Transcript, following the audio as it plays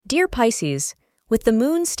Dear Pisces, with the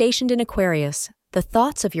moon stationed in Aquarius, the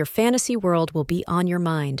thoughts of your fantasy world will be on your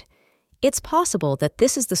mind. It's possible that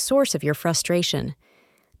this is the source of your frustration.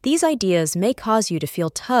 These ideas may cause you to feel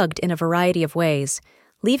tugged in a variety of ways,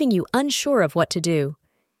 leaving you unsure of what to do.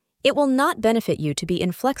 It will not benefit you to be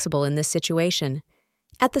inflexible in this situation.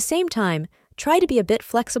 At the same time, try to be a bit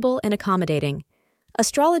flexible and accommodating.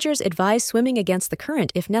 Astrologers advise swimming against the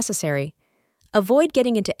current if necessary. Avoid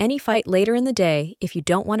getting into any fight later in the day if you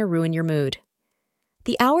don't want to ruin your mood.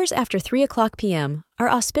 The hours after 3 o'clock p.m. are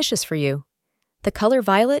auspicious for you. The color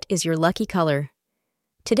violet is your lucky color.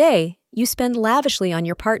 Today, you spend lavishly on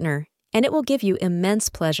your partner, and it will give you immense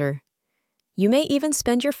pleasure. You may even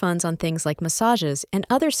spend your funds on things like massages and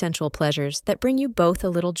other sensual pleasures that bring you both a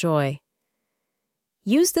little joy.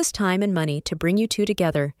 Use this time and money to bring you two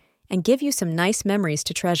together and give you some nice memories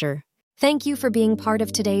to treasure. Thank you for being part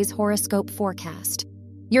of today's horoscope forecast.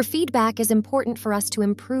 Your feedback is important for us to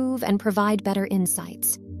improve and provide better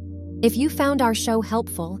insights. If you found our show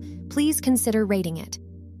helpful, please consider rating it.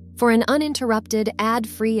 For an uninterrupted,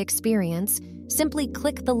 ad-free experience, simply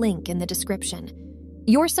click the link in the description.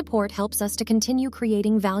 Your support helps us to continue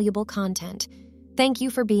creating valuable content. Thank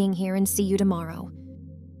you for being here and see you tomorrow.